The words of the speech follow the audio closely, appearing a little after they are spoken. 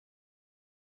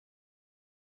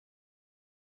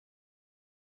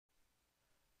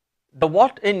The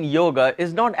what in yoga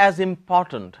is not as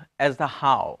important as the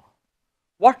how.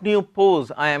 What new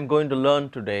pose I am going to learn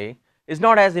today is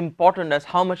not as important as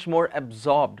how much more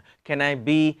absorbed can I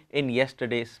be in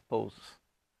yesterday's pose.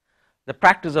 The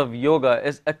practice of yoga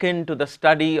is akin to the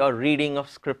study or reading of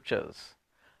scriptures.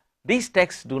 These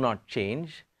texts do not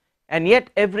change, and yet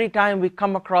every time we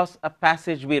come across a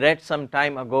passage we read some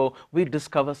time ago, we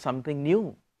discover something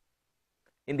new.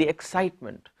 In the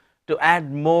excitement to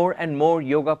add more and more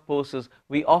yoga poses,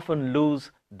 we often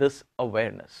lose this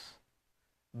awareness.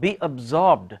 Be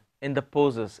absorbed in the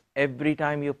poses every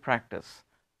time you practice.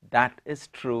 That is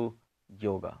true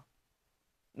yoga.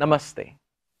 Namaste.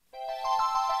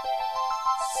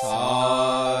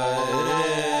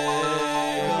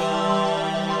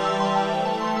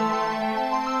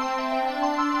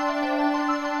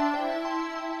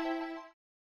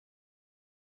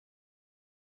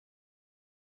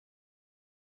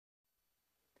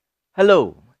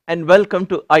 Hello and welcome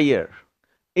to Iyer,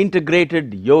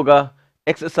 Integrated Yoga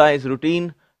Exercise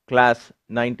Routine, Class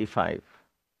 95.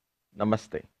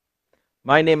 Namaste.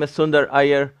 My name is Sundar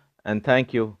Iyer and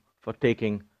thank you for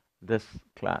taking this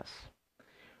class.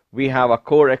 We have our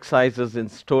core exercises in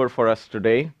store for us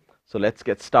today. So let's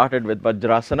get started with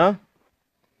Vajrasana.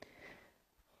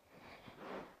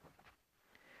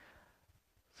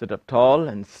 Sit up tall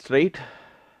and straight.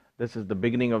 This is the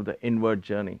beginning of the inward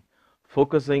journey.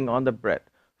 Focusing on the breath.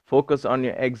 Focus on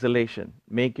your exhalation.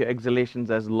 Make your exhalations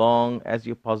as long as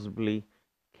you possibly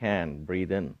can.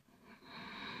 Breathe in.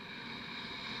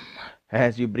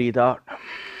 As you breathe out,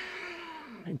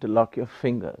 interlock your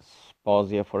fingers.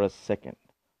 Pause here for a second.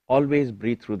 Always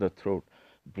breathe through the throat.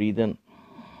 Breathe in.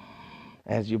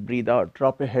 As you breathe out,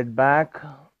 drop your head back.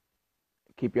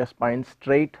 Keep your spine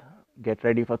straight. Get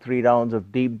ready for 3 rounds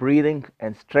of deep breathing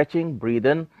and stretching. Breathe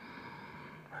in.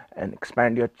 And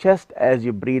expand your chest. As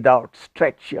you breathe out,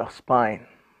 stretch your spine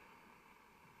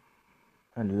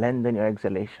and lengthen your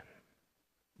exhalation.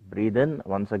 Breathe in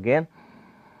once again.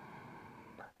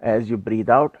 As you breathe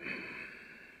out,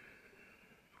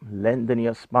 lengthen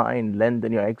your spine,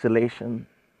 lengthen your exhalation.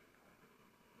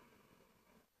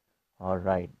 All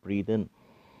right, breathe in.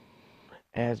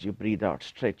 As you breathe out,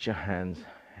 stretch your hands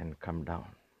and come down.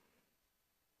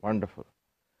 Wonderful.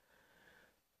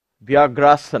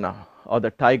 Vyagrasana, or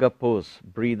the tiger pose.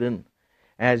 Breathe in.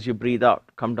 As you breathe out,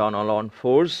 come down all on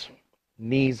fours,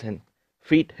 knees and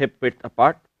feet hip width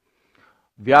apart.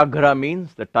 Vyagra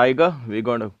means the tiger. We're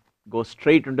going to go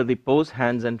straight into the pose,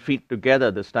 hands and feet together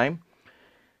this time.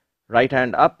 Right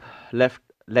hand up, left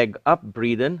leg up.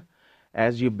 Breathe in.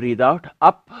 As you breathe out,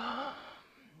 up.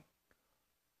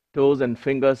 Toes and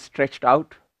fingers stretched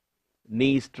out,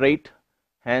 knees straight,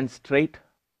 hands straight.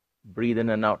 Breathe in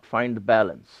and out. Find the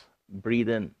balance. Breathe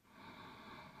in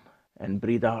and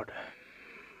breathe out.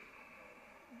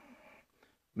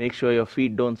 Make sure your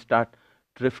feet don't start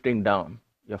drifting down.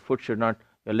 Your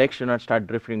legs should not start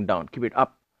drifting down. Keep it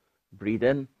up. Breathe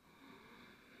in.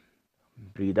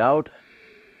 Breathe out.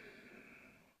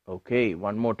 Okay,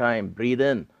 one more time. Breathe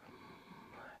in.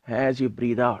 As you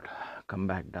breathe out, come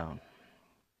back down.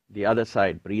 The other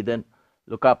side. Breathe in.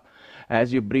 Look up.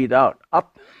 As you breathe out,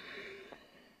 up.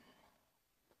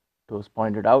 Toes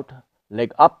pointed out,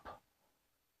 leg up,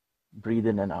 breathe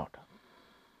in and out.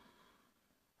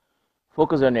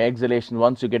 Focus on your exhalation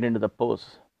once you get into the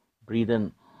pose. Breathe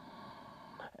in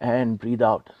and breathe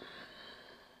out.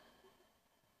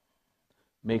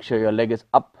 Make sure your leg is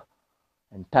up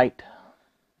and tight.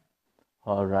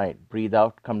 All right, breathe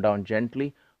out, come down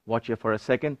gently. Watch here for a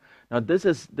second. Now this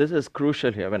is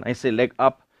crucial here. When I say leg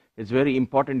up, it's very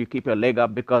important you keep your leg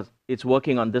up because it's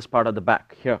working on this part of the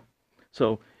back here.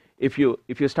 So if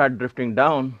you start drifting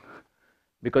down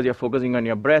because you're focusing on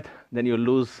your breath, then you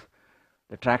lose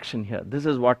the traction here. This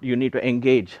is what you need to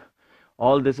engage.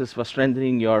 All this is for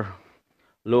strengthening your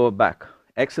lower back.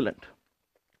 Excellent.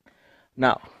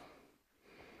 Now,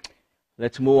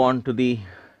 let's move on to the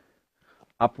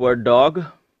upward dog.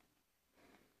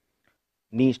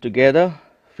 Knees together,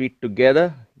 feet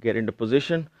together, get into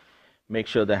position. Make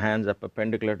sure the hands are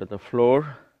perpendicular to the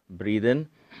floor. Breathe in.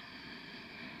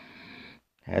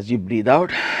 As you breathe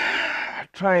out,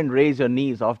 try and raise your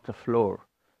knees off the floor.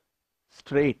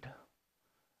 Straight.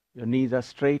 Your knees are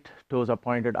straight, toes are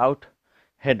pointed out,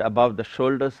 head above the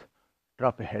shoulders.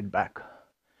 Drop your head back.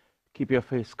 Keep your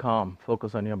face calm.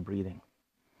 Focus on your breathing.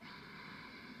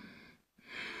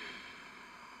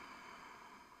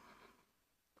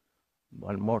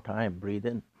 One more time. Breathe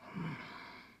in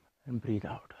and breathe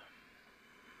out.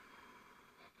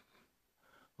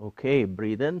 Okay,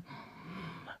 breathe in.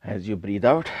 As you breathe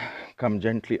out, come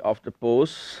gently off the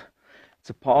pose. It's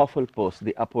a powerful pose,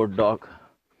 the upward dog.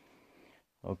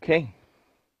 Okay.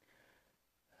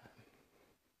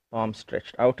 Palms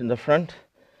stretched out in the front.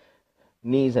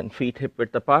 Knees and feet hip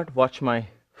width apart. Watch my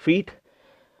feet.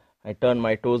 I turn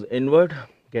my toes inward.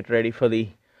 Get ready for the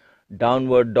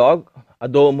downward dog.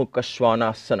 Adho Mukha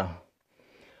Svanasana.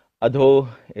 Adho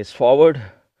is forward.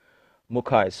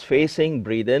 Mukha is facing.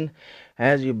 Breathe in.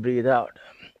 As you breathe out,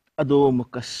 Adho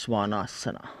Mukha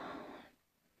Svanasana.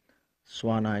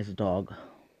 Swana is dog.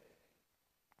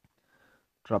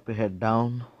 Drop your head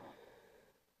down.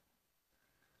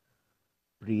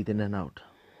 Breathe in and out.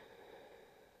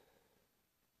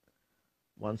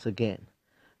 Once again,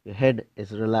 your head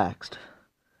is relaxed.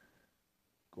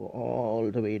 Go all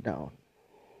the way down.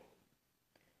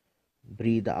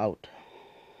 Breathe out.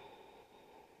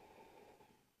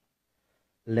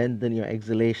 Lengthen your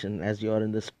exhalation as you are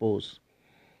in this pose.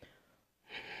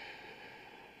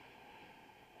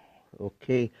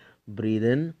 Okay, breathe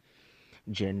in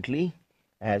gently.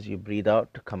 As you breathe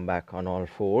out, come back on all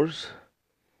fours.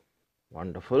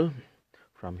 Wonderful.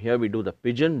 From here we do the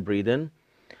pigeon. Breathe in.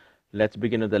 Let's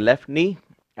begin with the left knee.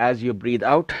 As you breathe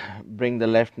out, bring the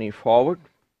left knee forward.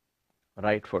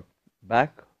 Right foot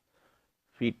back.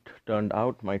 Feet turned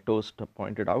out, my toes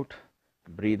pointed out.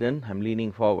 Breathe in. I'm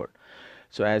leaning forward.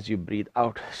 So as you breathe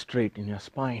out, straighten your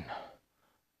spine.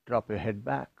 Drop your head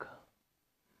back.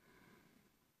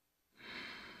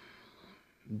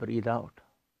 Breathe out.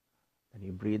 Then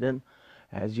you breathe in.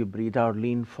 As you breathe out,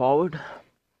 lean forward.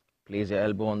 Place your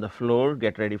elbow on the floor.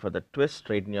 Get ready for the twist.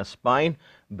 Straighten your spine.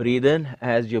 Breathe in.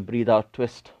 As you breathe out,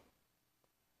 twist.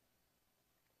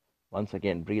 Once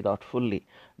again, breathe out fully.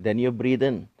 Then you breathe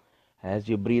in. As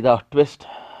you breathe out, twist.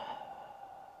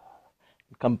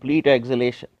 Complete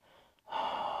exhalation.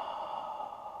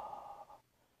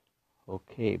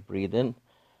 Okay, breathe in.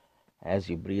 As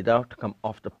you breathe out, come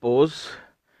off the pose.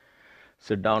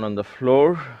 Sit down on the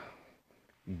floor.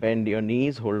 Bend your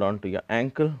knees. Hold on to your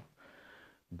ankle.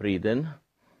 Breathe in.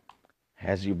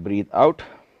 As you breathe out,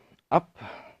 up.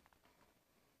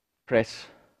 Press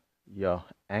your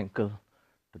ankle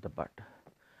to the butt.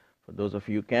 For those of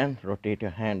you who can, rotate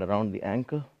your hand around the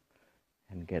ankle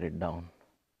and get it down.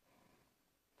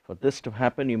 For this to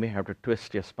happen, you may have to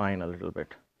twist your spine a little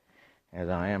bit, as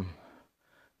I am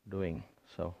doing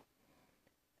so.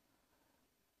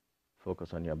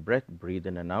 Focus on your breath. Breathe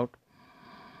in and out.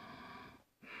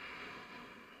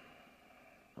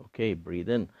 Okay, breathe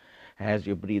in. As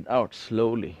you breathe out,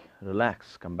 slowly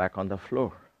relax. Come back on the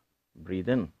floor. Breathe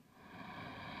in.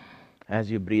 As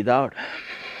you breathe out,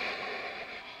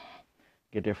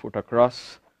 get your foot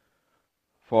across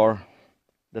for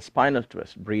the spinal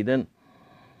twist. Breathe in.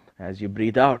 As you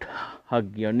breathe out,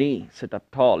 hug your knee. Sit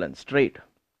up tall and straight.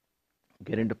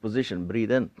 Get into position.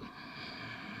 Breathe in.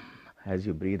 As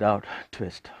you breathe out,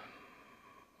 twist.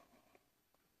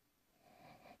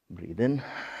 Breathe in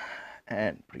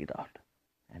and breathe out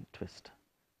and twist.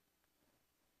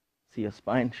 See, your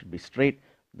spine should be straight.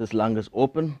 This lung is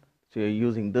open, so you're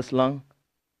using this lung.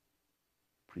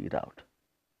 Breathe out.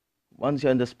 Once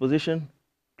you're in this position,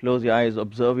 close your eyes,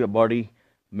 observe your body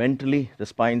mentally, the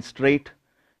spine straight.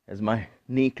 As my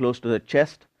knee close to the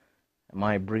chest, am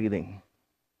I breathing?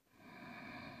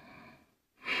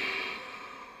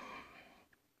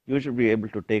 You should be able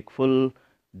to take full,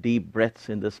 deep breaths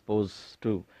in this pose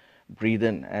too. Breathe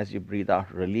in. As you breathe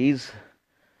out, release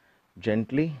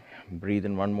gently. Breathe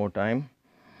in one more time.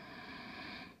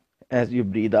 As you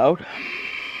breathe out,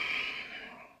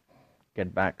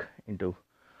 get back into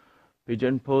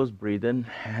pigeon pose. Breathe in.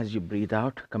 As you breathe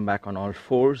out, come back on all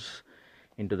fours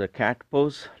into the cat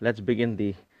pose. Let's begin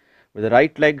with the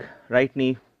right leg, right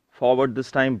knee forward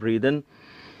this time. Breathe in.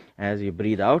 As you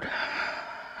breathe out,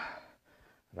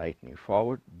 right knee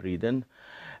forward. Breathe in.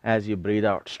 As you breathe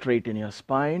out, straighten your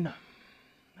spine.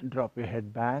 Drop your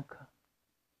head back.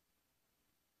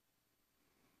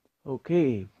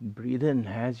 Okay, breathe in.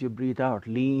 As you breathe out,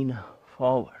 lean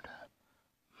forward.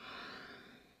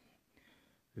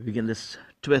 We begin this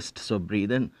twist, so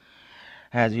breathe in.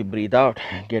 As you breathe out,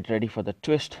 get ready for the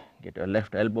twist. Get your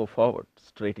left elbow forward,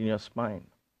 straighten your spine.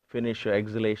 Finish your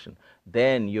exhalation.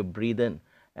 Then you breathe in.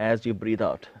 As you breathe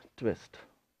out, twist.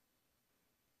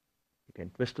 You can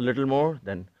twist a little more,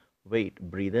 then wait,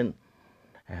 breathe in.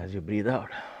 As you breathe out,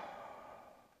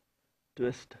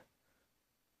 twist.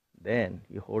 Then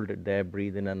you hold it there,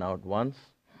 breathe in and out once.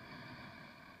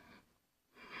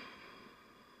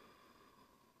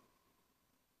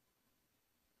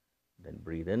 Then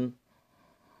breathe in.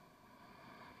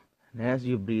 And as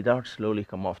you breathe out, slowly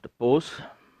come off the pose.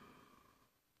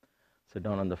 Sit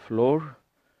down on the floor.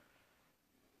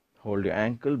 Hold your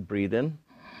ankle, breathe in.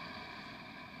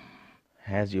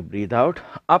 As you breathe out,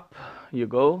 up you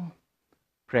go.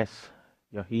 Press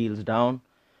Your heels down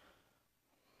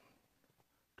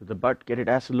to the butt. Get it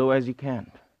as low as you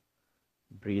can.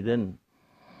 Breathe in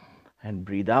and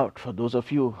breathe out. For those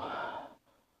of you,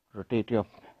 rotate your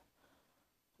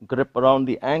grip around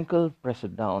the ankle, press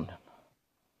it down.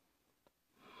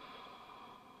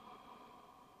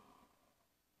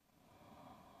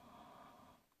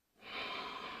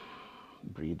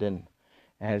 Breathe in.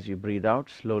 As you breathe out,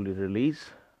 slowly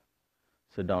release.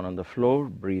 Sit down on the floor,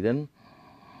 breathe in.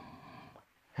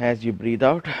 As you breathe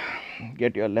out,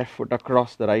 get your left foot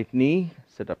across the right knee,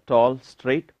 sit up tall,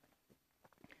 straight.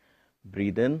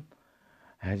 Breathe in.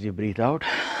 As you breathe out,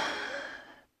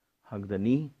 hug the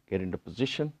knee, get into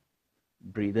position.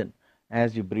 Breathe in.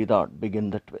 As you breathe out, begin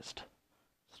the twist.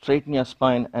 Straighten your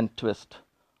spine and twist.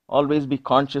 Always be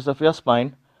conscious of your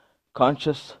spine,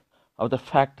 conscious of the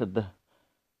fact that the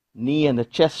knee and the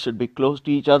chest should be close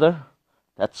to each other.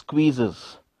 That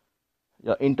squeezes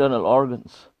your internal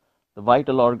organs, the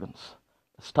vital organs,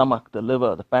 the stomach, the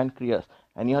liver, the pancreas,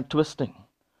 and you're twisting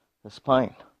the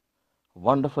spine.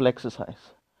 Wonderful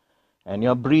exercise. And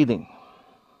you're breathing.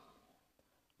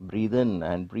 Breathe in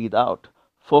and breathe out.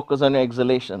 Focus on your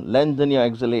exhalation. Lengthen your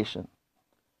exhalation.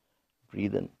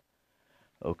 Breathe in.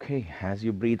 Okay, as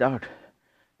you breathe out,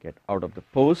 get out of the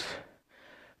pose.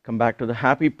 Come back to the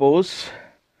happy pose.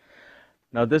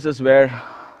 Now this is where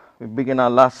we begin our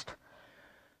last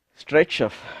stretch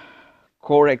of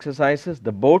core exercises,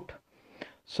 the boat.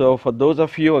 So for those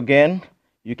of you, again,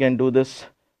 you can do this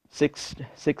 6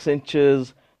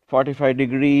 inches, 45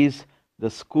 degrees, the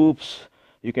scoops.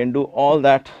 You can do all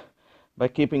that by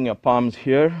keeping your palms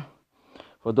here.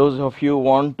 For those of you who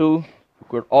want to,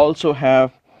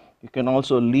 you can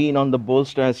also lean on the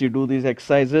bolster as you do these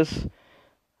exercises.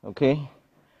 Okay.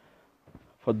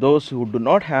 For those who do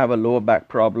not have a lower back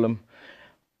problem,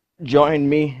 join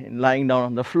me in lying down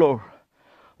on the floor.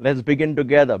 Let's begin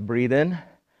together. Breathe in,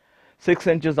 6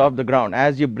 inches off the ground.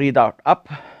 As you breathe out, up,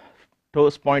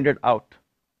 toes pointed out.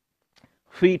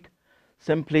 Feet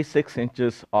simply 6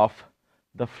 inches off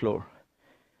the floor.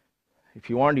 If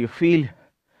you want, you feel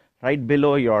right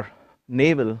below your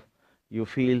navel, you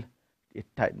feel it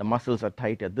tight. The muscles are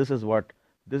tighter. This is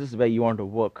where you want to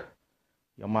work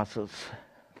your muscles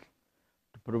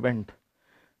to prevent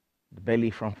the belly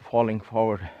from falling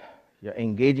forward. You're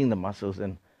engaging the muscles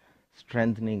and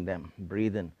strengthening them.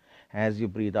 Breathe in. As you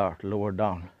breathe out, lower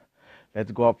down.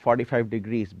 Let's go up 45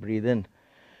 degrees. Breathe in.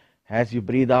 As you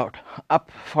breathe out,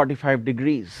 up 45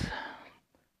 degrees.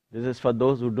 This is for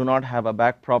those who do not have a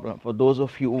back problem. For those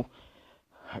of you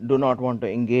who do not want to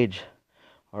engage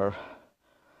or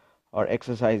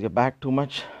exercise your back too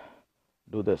much,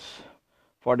 do this.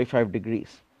 45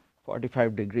 degrees.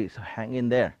 45 degrees. Hang in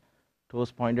there.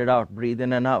 Toes pointed out. Breathe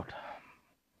in and out.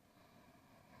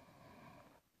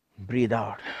 Breathe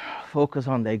out. Focus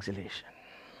on the exhalation.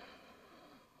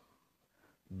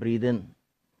 Breathe in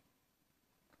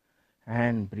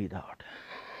and breathe out.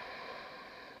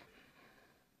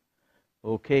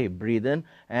 Okay, breathe in.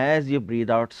 As you breathe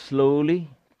out, slowly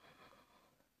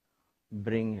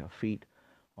bring your feet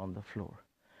on the floor.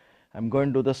 I'm going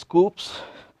to do the scoops.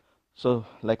 So,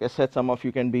 like I said, some of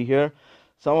you can be here.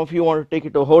 Some of you want to take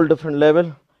it to a whole different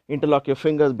level. Interlock your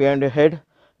fingers behind your head.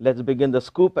 Let's begin the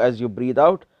scoop. As you breathe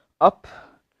out, up,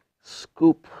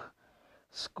 scoop,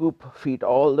 scoop, feet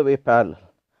all the way parallel.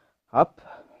 Up.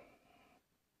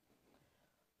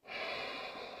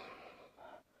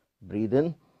 Breathe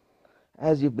in.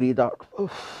 As you breathe out,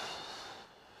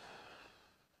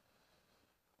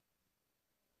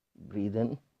 breathe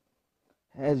in.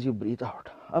 As you breathe out,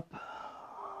 up.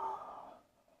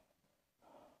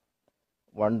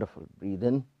 Wonderful. Breathe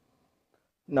in.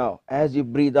 Now, as you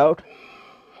breathe out,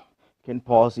 you can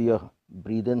pause here.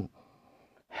 Breathe in.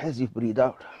 As you breathe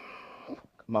out,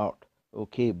 come out.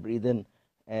 Okay, breathe in.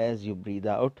 As you breathe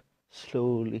out,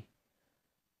 slowly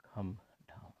come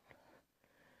down.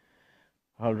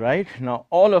 All right, now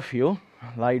all of you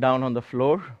lie down on the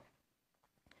floor.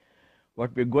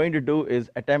 What we're going to do is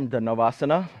attempt the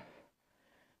Navasana.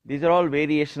 These are all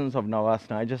variations of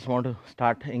Navasana. I just want to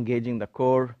start engaging the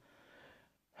core.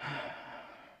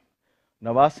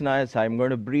 Navasana is I'm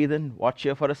going to breathe in, watch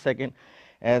here for a second.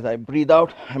 As I breathe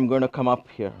out, I'm going to come up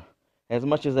here as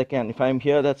much as I can. If I'm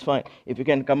here, that's fine. If you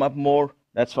can come up more,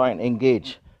 that's fine.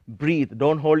 Engage. Breathe.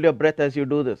 Don't hold your breath as you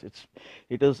do this.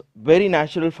 It is very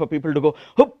natural for people to go,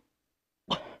 whoop.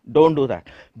 Don't do that.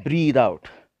 Breathe out.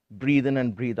 Breathe in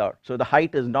and breathe out. So the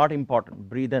height is not important.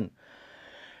 Breathe in.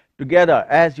 Together,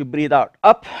 as you breathe out,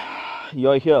 up.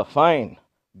 You're here. Fine.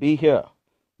 Be here.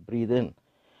 Breathe in.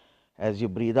 As you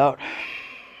breathe out,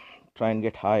 try and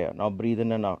get higher. Now breathe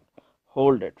in and out.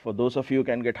 Hold it. For those of you who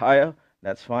can get higher,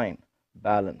 that's fine.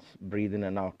 Balance. Breathe in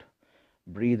and out.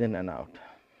 Breathe in and out.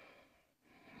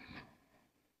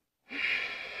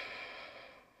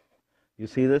 You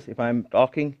see this? If I'm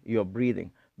talking, you're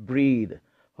breathing. Breathe.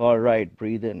 All right,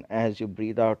 breathe in. As you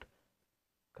breathe out,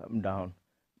 come down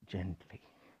gently.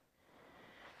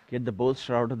 Get the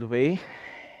bolster out of the way.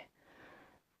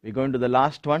 We're going to the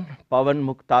last one,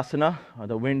 Pawanmuktasana, or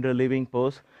the wind relieving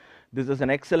pose. This is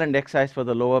an excellent exercise for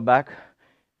the lower back.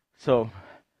 So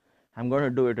I'm going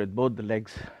to do it with both the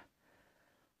legs.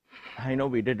 I know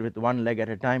we did with one leg at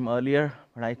a time earlier,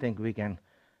 but I think we can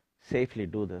safely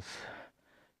do this.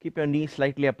 Keep your knee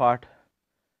slightly apart.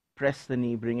 Press the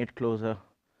knee, bring it closer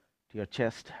to your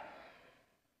chest.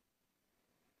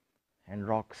 And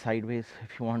rock sideways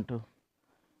if you want to.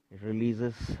 It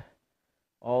releases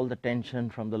all the tension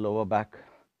from the lower back.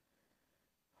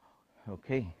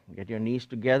 Okay, get your knees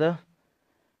together.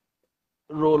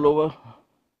 Roll over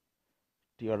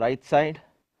to your right side.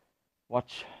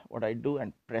 Watch what I do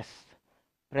and press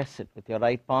it with your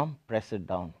right palm, press it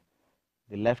down.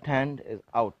 The left hand is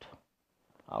out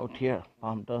here,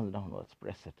 palm turns downwards,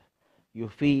 press it. You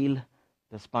feel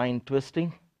the spine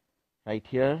twisting right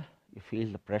here, you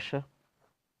feel the pressure.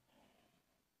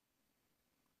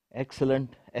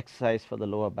 Excellent exercise for the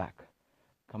lower back.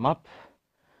 Come up,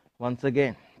 once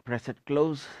again, press it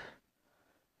close,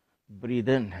 breathe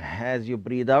in. As you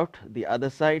breathe out, the other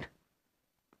side.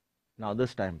 Now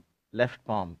this time, left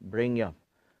palm, bring your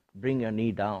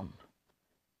knee down.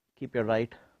 Keep your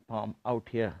right palm out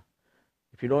here.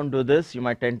 If you don't do this, you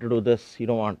might tend to do this. You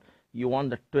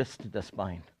want to twist the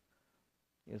spine.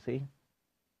 You see?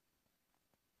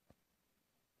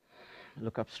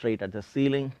 Look up straight at the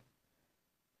ceiling.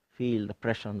 Feel the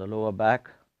pressure on the lower back.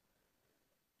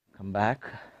 Come back.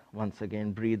 Once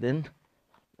again, breathe in.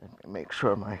 Let me make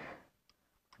sure my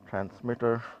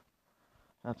transmitter,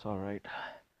 that's all right.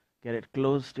 Get it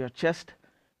close to your chest.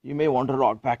 You may want to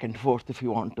rock back and forth if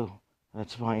you want to.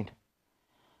 That's fine.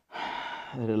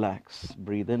 Relax.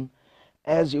 Breathe in.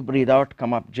 As you breathe out,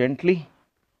 come up gently.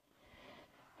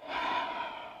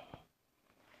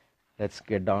 Let's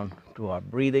get down to our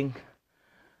breathing.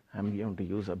 I'm going to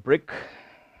use a brick.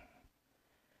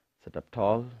 Sit up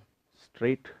tall,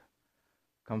 straight,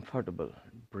 comfortable.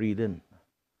 Breathe in.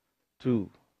 2,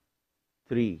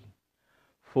 3,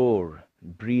 4.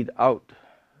 Breathe out.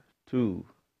 2,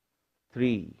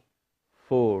 3,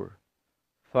 4,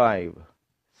 5,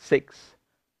 6,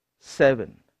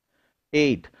 7,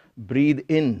 8. Breathe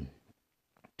in.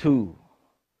 2,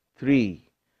 3,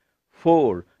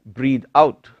 4. Breathe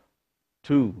out.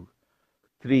 2,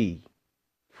 3,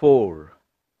 4,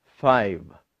 5,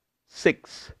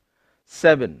 6,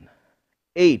 7,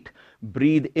 8.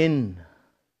 Breathe in.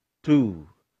 2,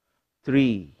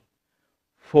 3,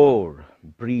 4.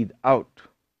 Breathe out.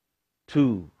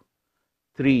 2,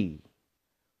 3,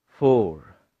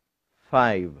 4,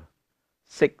 5,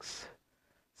 6,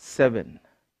 7,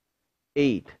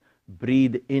 8.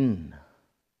 Breathe in.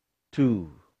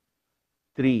 2,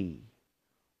 3,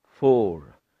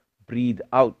 4. Breathe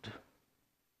out.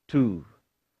 2,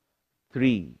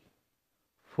 3,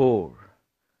 4,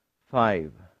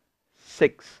 5,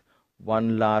 6.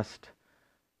 One last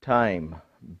time.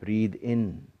 Breathe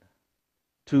in.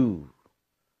 2,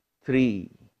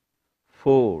 3,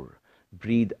 4.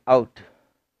 Breathe out.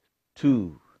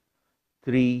 2,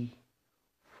 3,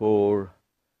 4,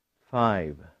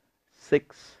 5,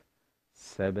 6,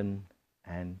 7,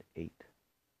 and 8.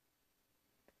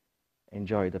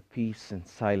 Enjoy the peace and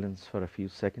silence for a few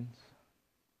seconds.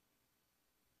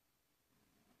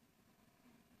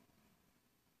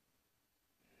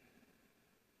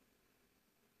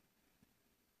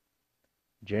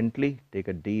 Gently take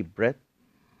a deep breath.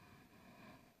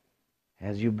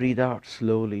 As you breathe out,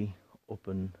 slowly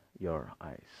open your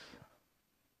eyes.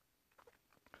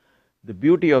 The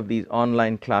beauty of these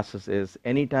online classes is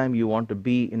anytime you want to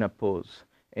be in a pose,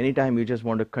 anytime you just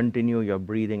want to continue your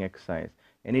breathing exercise,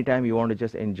 anytime you want to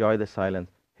just enjoy the silence,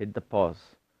 hit the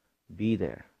pause, be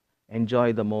there,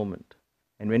 enjoy the moment.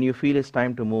 And when you feel it's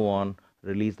time to move on,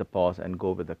 release the pause and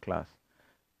go with the class.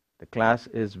 The class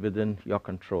is within your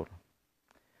control.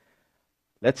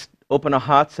 Let's open our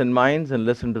hearts and minds and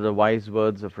listen to the wise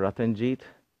words of Ratanjit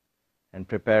and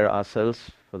prepare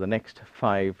ourselves for the next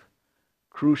 5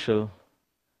 crucial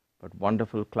but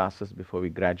wonderful classes before we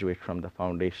graduate from the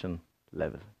foundation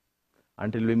level.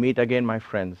 Until we meet again, my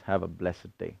friends, have a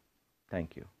blessed day.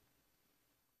 Thank you.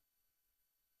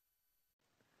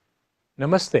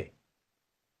 Namaste.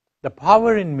 The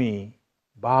power in me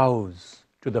bows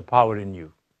to the power in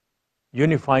you,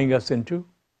 unifying us into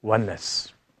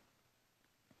oneness.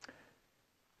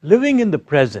 Living in the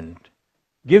present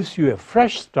gives you a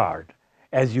fresh start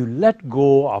as you let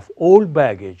go of old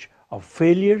baggage of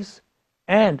failures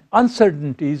and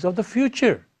uncertainties of the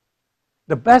future.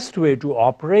 The best way to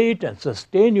operate and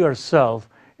sustain yourself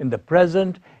in the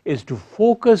present is to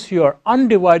focus your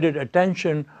undivided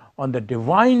attention on the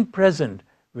divine present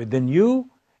within you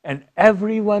and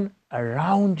everyone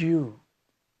around you.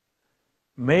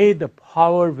 May the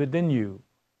power within you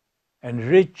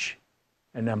enrich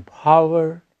and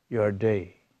empower your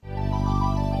day.